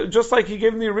 Just like he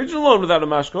gave him the original loan without a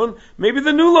mashkon, maybe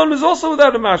the new loan is also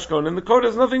without a mashkon, and the coat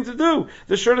has nothing to do.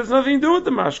 The shirt has nothing to do with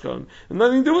the mashkon, and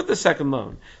nothing to do with the second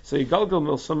loan. So Yigalgal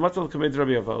Milsa Matal Kamed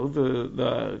Rabbi Avo.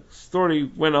 The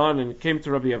story went on and it came to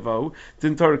Rabbi Avo.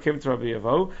 Din Torah came to Rabbi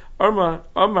Avo. Amar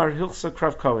Hilchsa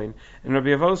Krav Kohen, and Rabbi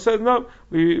Avo said, no,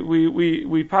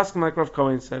 we passed like Rav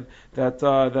Kohen said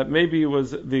that maybe it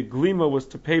was the glima was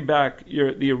to pay back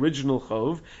the original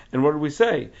chov, and what did we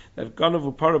say? That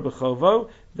ganav upara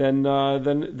b'chovo,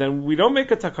 then we don't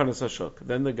make a takanas hashuk.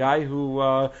 Then the guy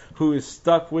who is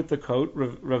stuck with the coat,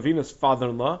 Ravina's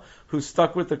father-in-law, who's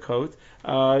stuck with the coat,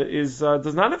 does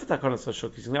not have a takanas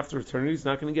hashuk. He's going to have to return it. He's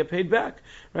not going to get paid back,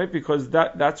 right? Because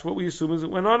that's what we assume as it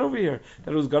went on over here.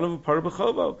 That it was ganav upara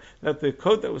b'chovo. That the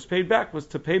coat that was paid back was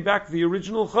to pay back the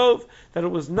original chov. That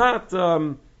it was not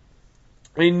a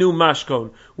new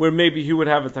mashkon, where maybe he would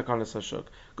have a takanas hashuk.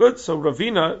 Good, so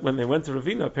Ravina, when they went to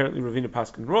Ravina, apparently Ravina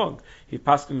paskined wrong. He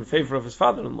paskined in favor of his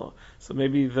father-in-law. So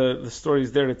maybe the story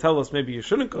is there to tell us maybe you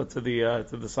shouldn't go to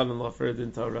the son-in-law for a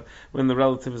din Torah when the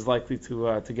relative is likely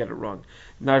to get it wrong.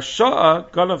 Narsha'a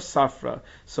ganav safra.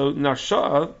 So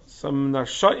Narsha'a, some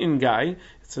Narsha'in guy,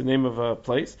 it's the name of a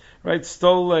place, right?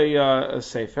 Stole a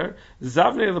sefer,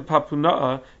 zavne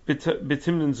lepapuna'a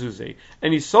bitimnin zuze,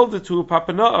 and he sold it to a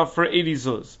papuna'a for 80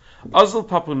 zuz. Azal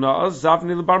papuna'a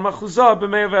zavne lebar machuzah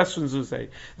b'meyav esron zuze.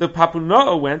 The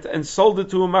papuna'a went and sold it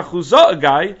to a machuzah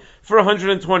guy for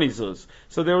 120 zuz.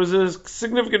 So there was a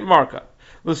significant markup.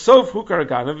 L'sof hukar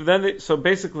ganav. So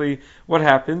basically, what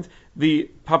happened? The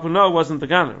papuna'a wasn't the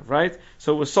ganav, right?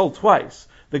 So it was sold twice.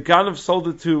 The Ganav sold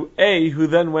it to A, who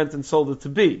then went and sold it to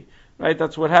B. Right?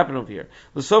 That's what happened over here.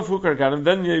 The Sof Hukar Ganav,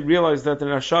 then they realized that the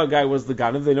Narsha guy was the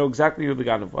Ganav. They know exactly who the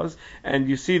Ganav was. And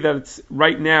you see that it's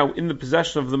right now in the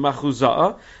possession of the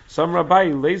Machuzah. Some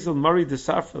Rabbi, Lezel Mari de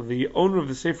Safra, the owner of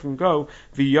the Sefer, can go,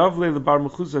 V'yavle the Bar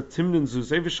Mechuzah Timnin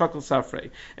Zuzeh V'shakal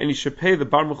Safrei. And he should pay the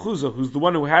Bar Mechuzah, who's the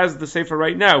one who has the Sefer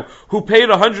right now, who paid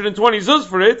 120 zuz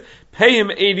for it, pay him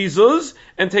 80 zuz,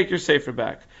 and take your Sefer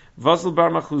back. Vazal bar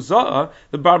machuzah,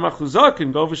 the bar machuzah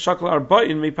can go v'shakal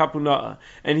arba'in me papuna'a,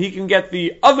 and he can get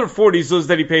the other 40 zuz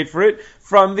that he paid for it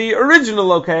from the original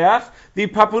lokeach. The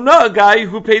papuna'a guy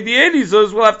who paid the 80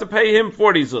 zuz will have to pay him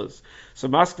 40 zuz. So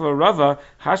Maskala Rava,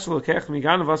 Hash Lokech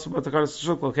Miganav Asuba Takanas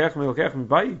Hashuk, Lokech Mi Lokech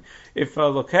Mibai. If a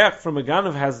Lokech from a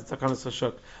Ganav has a Takanas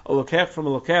Hashuk, a Lokech from a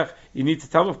Lokech, you need to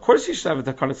tell him, of course you should have a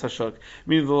Takanas Hashuk.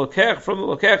 Meaning the Lokech from the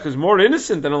Lokech is more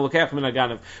innocent than a Lokech min a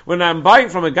Ganav. When I'm buying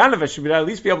from a Ganav, I should at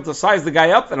least be able to size the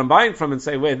guy up that I'm buying from and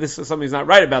say, wait, this is something's not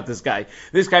right about this guy.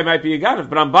 This guy might be a Ganav,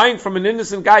 but I'm buying from an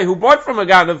innocent guy who bought from a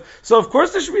Ganav, so of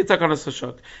course there should be a Takanas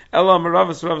Hashuk. Elam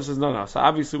Rava says, no. So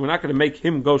obviously we're not going to make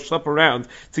him go schlep around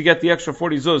to get the extra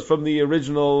 40 zuz from the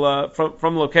original,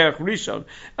 from Lokeach Rishon.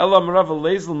 Elam Rava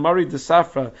Lezel Mari de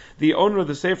Safra, the owner of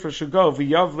the Sefer should go,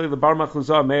 V'yavle the Bar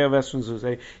Machuzah Me'av Esron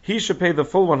Zuzeh. He should pay the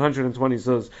full 120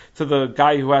 zuz to the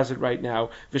guy who has it right now,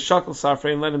 V'shakal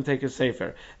Safra, and let him take his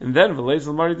Sefer. And then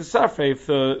V'lezel Mari de Safra, if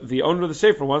the owner of the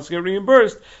Sefer wants to get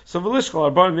reimbursed, so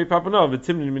V'lishkal Arba'in Me Papanov,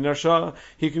 V'timnin Min Arsha,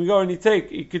 he can go and he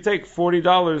could take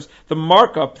 $40, the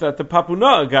markup that the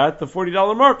Papunah got, the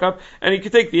 $40 markup, and he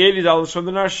could take the $80 from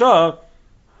the Narsha,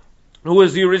 who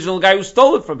was the original guy who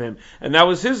stole it from him, and that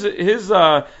was his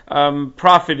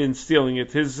profit in stealing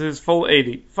it, his full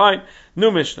 80. Fine. New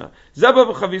Mishnah. Two guys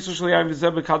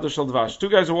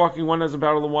are walking, one has a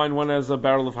barrel of wine, one has a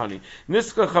barrel of honey. So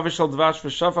the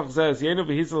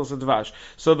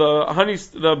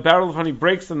barrel of honey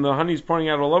breaks and the honey is pouring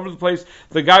out all over the place.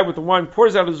 The guy with the wine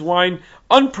pours out his wine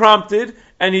unprompted,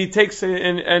 and he takes it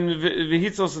and he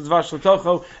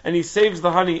saves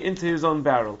the honey into his own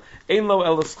barrel.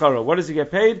 What does he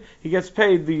get paid? He gets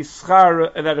paid the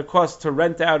schar that it costs to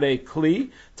rent out a kli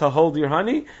to hold your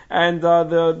honey, and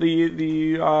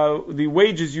the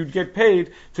wages you'd get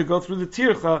paid to go through the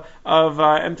tircha of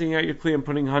emptying out your kli and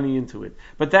putting honey into it.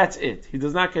 But that's it. He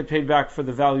does not get paid back for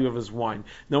the value of his wine.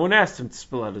 No one asked him to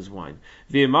spill out his wine.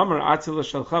 But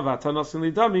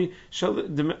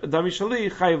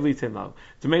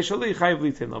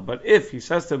if he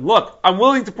says to him, look, I'm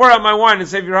willing to pour out my wine and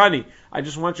save your honey, I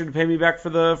just want you to pay me back for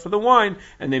the wine,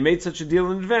 and they made such a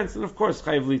deal in advance, and of course,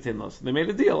 chayiv litin lo. So they made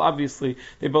a deal. Obviously,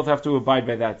 they both have to abide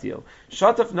by that deal.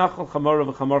 Shataf nachal chamor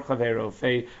v'chamor chavero. If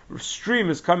a stream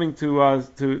is coming to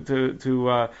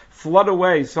flood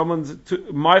away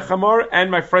my chamor and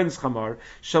my friend's chamor,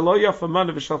 shalo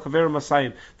yafamana v'shal chavero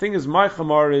masayim. Thing is, my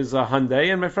chamor is a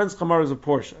Hyundai, and my friend's chamor is a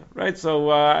Porsche, right? So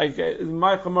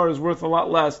my chamor is worth a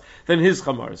lot less than his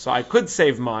chamor. So I could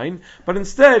save mine, but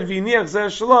instead, v'iniach zeh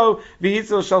shalo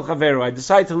v'hitzil shal chavero. I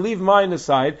decide to leave mine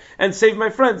aside and save my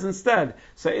friend's instead.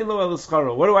 So ilo el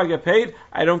scharo. What do I get paid?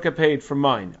 I don't get paid for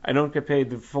mine. I don't get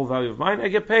paid the full value of mine. I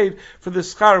get paid for the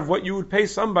schar of what you would pay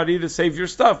somebody to save your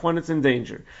stuff when it's in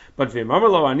danger. But if I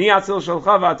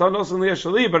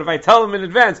tell them in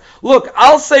advance, look,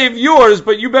 I'll save yours,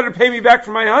 but you better pay me back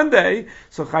for my Hyundai.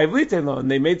 So chayv litein lo, and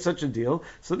they made such a deal.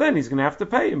 So then he's going to have to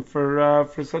pay him for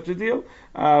such a deal.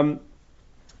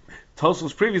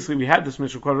 Tosfos previously, we had this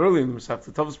Mishnah quite early in the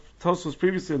Masechta. Tosfos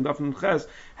previously in Daf Nun Ches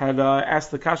had asked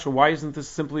the Kasha, why isn't this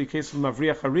simply a case of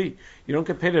Mavriach Hari? You don't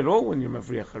get paid at all when you're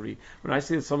Mavriach Hari. When I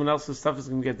see that someone else's stuff is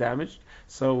going to get damaged,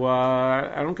 so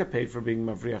I don't get paid for being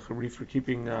Mavriach Hari, for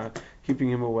keeping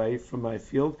him away from my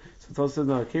field. So Tosfos said,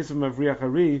 no, the case of Mavriach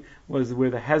Hari was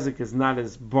where the Hezek is not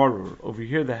as borur. Over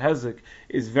here, the Hezek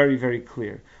is very, very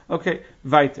clear. Okay,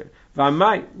 weiter. Can't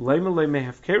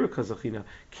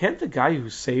the guy who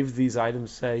saved these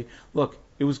items say, look,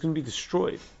 it was going to be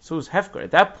destroyed? So it was hefker.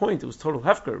 At that point, it was total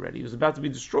hefker already. It was about to be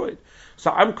destroyed.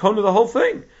 So I'm kona the whole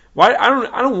thing. Why?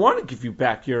 I don't want to give you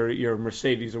back your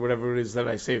Mercedes or whatever it is that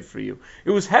I saved for you.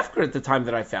 It was hefker at the time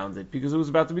that I found it because it was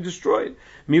about to be destroyed.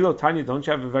 Milo Tanya, don't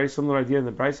you have a very similar idea in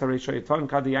the Brayso Reishayiton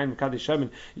Kadiyayin Kadishemin?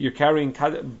 You're carrying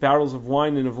barrels of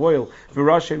wine and of oil,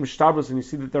 Virashe and Mishtabros, and you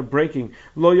see that they're breaking.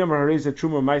 Lo Yom Hareza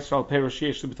Truma Maisral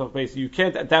Perashiesh Libitoch Beis. You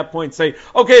can't at that point say,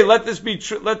 okay, let this be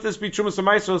Trumas and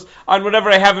Maisros on whatever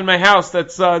I have in my house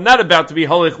that's not about to be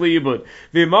Holich Liibud.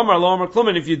 V'Imamar Lo Amar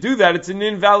Klumen. If you do that, it's an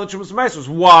invalid Trumas and Maisros.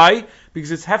 Why?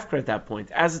 Because it's hefker at that point.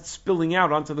 As it's spilling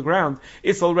out onto the ground,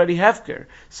 it's already hefker.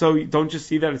 So don't you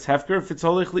see that it's hefker if it's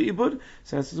holich liibud?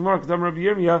 So this is more Kedam Rabbi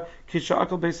Yirmiyah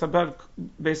kishakal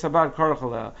beisabad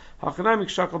karachaleh. Hachanayim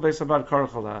kishakal beisabad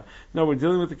karachaleh. No, we're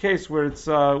dealing with the case where it's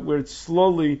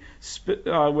slowly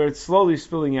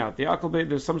spilling out. The akal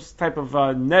there's some type of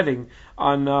netting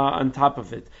on top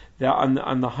of it.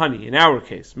 On the honey, in our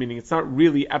case, meaning it's not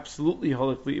really absolutely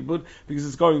holich liibud because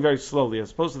it's going very slowly,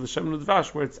 as opposed to the shemen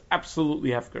udvash where it's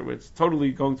absolutely hefker, where it's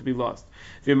totally going to be lost.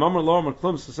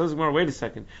 So says Gemara, wait a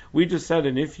second, we just said,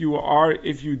 and if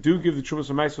you do give the trumas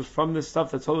or maisos from this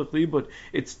stuff that's holich liibud,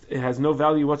 it has no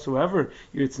value whatsoever.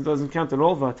 It doesn't count at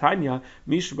all. Vatanya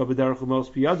mishba b'derech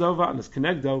umos piyadova and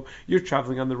kenegdo. You're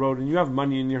traveling on the road and you have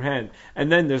money in your hand,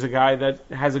 and then there's a guy that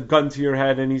has a gun to your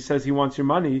head and he says he wants your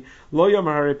money. Lo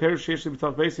yamar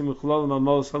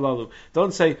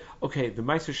don't say, okay, the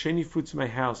Meiser Sheni fruits in my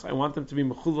house, I want them to be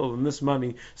mechulal in this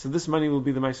money, so this money will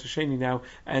be the Meiser Sheni now,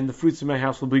 and the fruits in my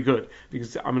house will be good,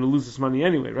 because I'm going to lose this money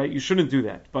anyway, right? You shouldn't do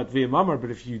that. But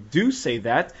if you do say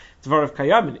that, Dvarav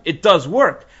Kayamin, it does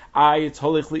work. It's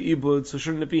holich liibud, so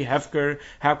shouldn't it be hefker?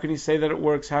 How can you say that it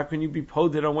works? How can you be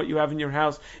poded on what you have in your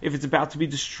house if it's about to be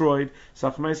destroyed?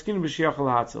 No,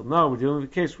 we're dealing with a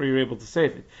case where you're able to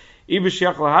save it.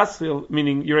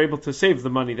 Meaning you're able to save the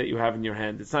money that you have in your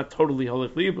hand. It's not totally holich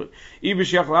liibud.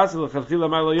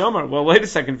 Well, wait a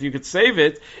second. If you could save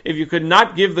it, if you could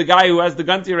not give the guy who has the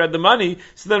gun to your head the money,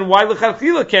 so then why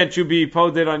lechalchila can't you be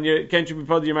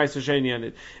poded your ma'aser sheni on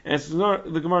it? And so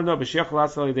the Gemara, no,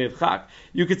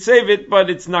 you could save it, but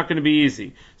it's not going to be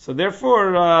easy. So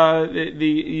therefore,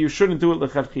 you shouldn't do it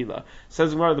lechalchila. Says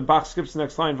the Gemara, the Bach skips the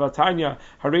next line. Vatanya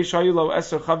harei shayulo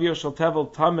eser chavio shel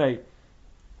tevel tamei.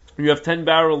 You have 10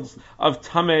 barrels of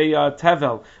tamei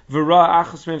tevel, v'ra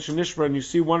achas men shenishra, and you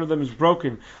see one of them is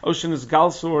broken. Ocean is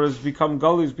galsor, has become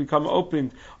gully, has become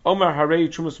opened. Omar harei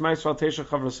chumas ma'israel teisha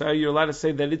chavrasei. You're allowed to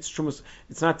say that it's chumas.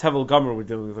 It's not tevel gomer we're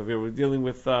dealing with over here. We're dealing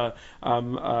with ma'israel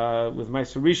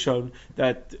rishon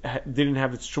that didn't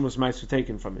have its chumas ma'israel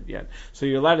taken from it yet. So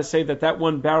you're allowed to say that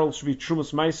one barrel should be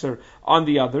chumas ma'israel on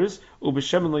the others.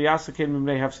 Ubeshemen lo yasakein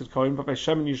mimnei hefsed kohen, but by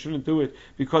shemen you shouldn't do it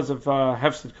because of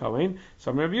hefsed kohen.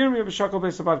 So Rabbi Yirmiyah b'shakol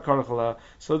beisabad karachala.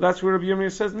 So that's where Rabbi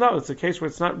Yirmiyah says no. It's a case where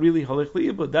it's not really holich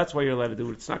liibud. That's why you're allowed to do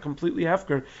it. It's not completely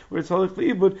hefker. Where it's holich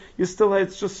liibud,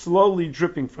 it's just slowly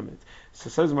dripping from it. So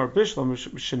it says Mar Bishlam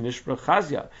shenishbra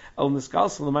chazia el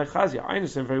niskalsel l'may chazia. I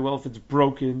understand very well if it's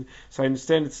broken. So I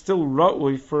understand it's still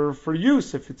roi for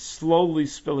use. If it's slowly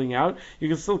spilling out, you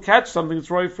can still catch something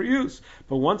that's roi for use.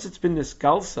 But once it's been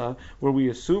niskalsa, where we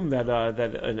assume that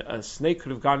a snake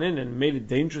could have gone in and made it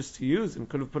dangerous to use and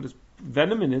could have put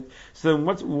venom in it. So then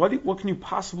what can you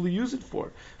possibly use it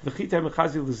for? And if you're going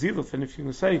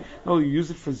to say, no, you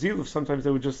use it for ziluf, sometimes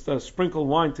they would just sprinkle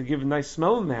wine to give a nice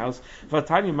smell in the house. That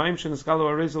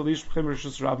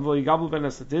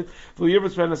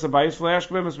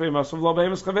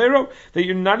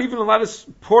you're not even allowed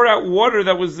to pour out water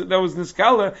that was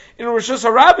niskala in a Rishus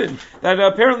Harabin. That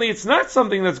apparently it's not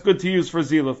something that's good to use for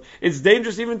ziluf. It's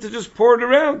dangerous even to just pour it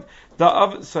around.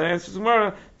 So answers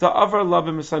Gemara, the avar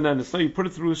labim misanenes. No, you put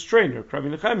it through a strainer. Rabbi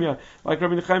Nechemia, like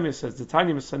Rabbi Nechemia says, the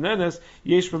tiny misanenes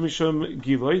yesh b'mishum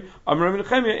giloy. Rabbi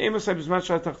Nechemia emasay b'zman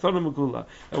shatachtona megula.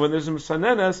 And when there's a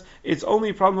misanenes, it's only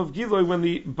a problem of giloy when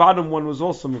the bottom one was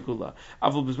also megula.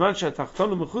 Avul b'zman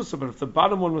shatachtona mechusa. But if the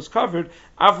bottom one was covered,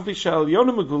 avul b'shal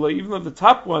yona megula, even though the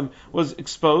top one was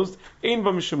exposed, ein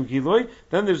b'mishum giloy,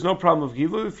 then there's no problem of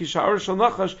giloy. If yishar shal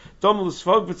nachash dom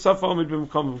l'sfog v'tzafa omid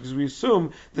b'mkom, because we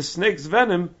assume the snake's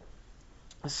venom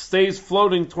stays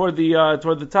floating toward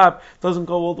the top, doesn't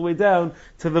go all the way down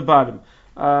to the bottom.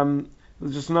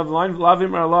 Just another line. But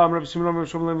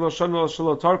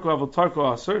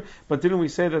didn't we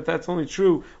say that that's only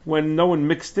true when no one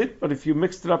mixed it? But if you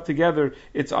mixed it up together,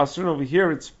 it's asur. And over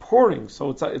here, it's pouring,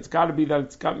 so it's got to be that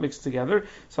it's got mixed together.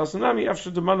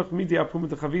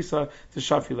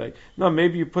 Now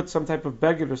maybe you put some type of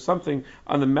beged or something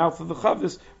on the mouth of the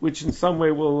chavis, which in some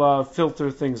way will filter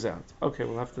things out. Okay,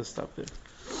 we'll have to stop there.